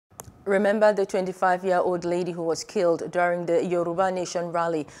Remember the 25-year-old lady who was killed during the Yoruba Nation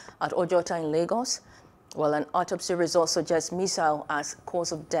rally at Ojota in Lagos? Well, an autopsy result suggests missile as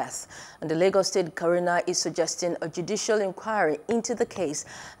cause of death, and the Lagos State Coroner is suggesting a judicial inquiry into the case,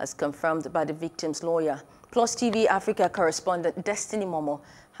 as confirmed by the victim's lawyer. Plus TV Africa correspondent Destiny Momo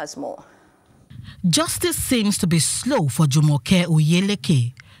has more. Justice seems to be slow for Jumoke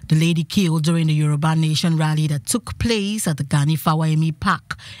Oyeleke, the lady killed during the Yoruba Nation rally that took place at the Gani Fawayemi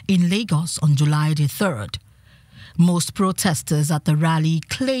Park in Lagos on July the 3rd. Most protesters at the rally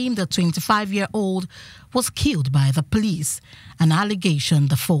claimed the 25-year-old was killed by the police, an allegation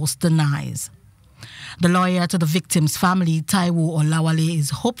the force denies. The lawyer to the victim's family, Taiwo Olawale, is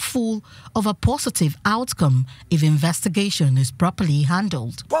hopeful of a positive outcome if investigation is properly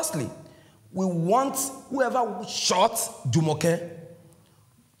handled. Firstly, we want whoever shot Jumoke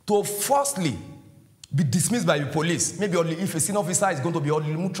to firstly be dismissed by the police. Maybe only if a senior officer is going to be on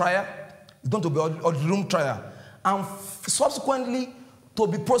the room trial, it's going to be on the room trial, and subsequently to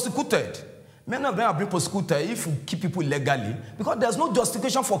be prosecuted. Many of them have been prosecuted if you keep people illegally, because there's no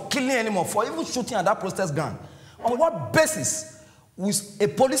justification for killing anymore, for even shooting at that protest ground. On what basis will a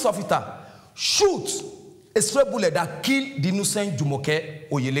police officer shoot a stray bullet that killed the innocent Jumoke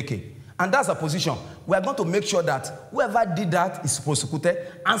Oyeleke? And that's a position. We are going to make sure that whoever did that is prosecuted.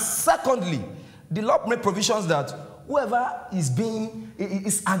 And secondly, the law made provisions that whoever is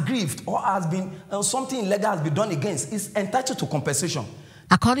aggrieved or has been something illegal has been done against is entitled to compensation.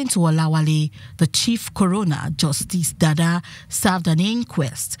 According to Olawale, the chief coroner, Justice Dada, served an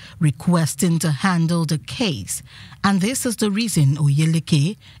inquest requesting to handle the case. And this is the reason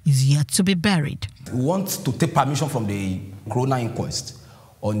Oyeleke is yet to be buried. We want to take permission from the coroner inquest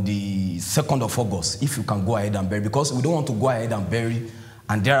on the 2nd of August, if you can go ahead and bury, because we don't want to go ahead and bury,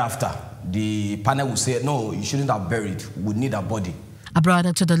 and thereafter, the panel will say, no, you shouldn't have buried, we need a body. A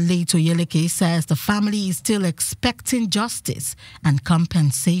brother to the late Oyeleke says the family is still expecting justice and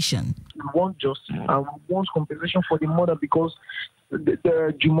compensation. We want justice and we want compensation for the mother, because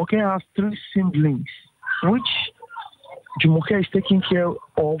the Jumoke has 3 siblings, which Jumoke is taking care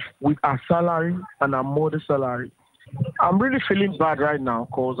of with her salary and her mother's salary. I'm really feeling bad right now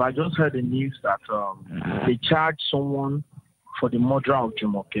because I just heard the news that they charged someone for the murder of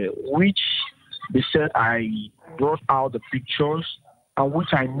Jumoke, which they said I brought out the pictures, and which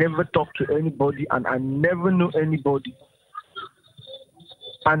I never talked to anybody and I never knew anybody.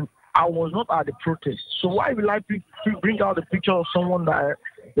 And I was not at the protest. So why will I bring out the picture of someone that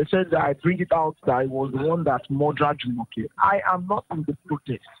they said that I bring it out that I was the one that murdered Jumoke? I am not in the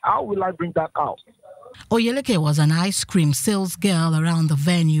protest. How will I bring that out? Oyeleke was an ice cream sales girl around the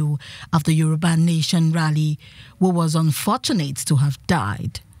venue of the Yoruba Nation rally, who was unfortunate to have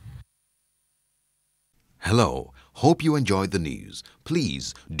died. Hello, hope you enjoyed the news.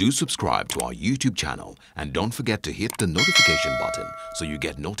 Please do subscribe to our YouTube channel and don't forget to hit the notification button so you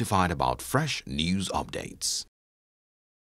get notified about fresh news updates.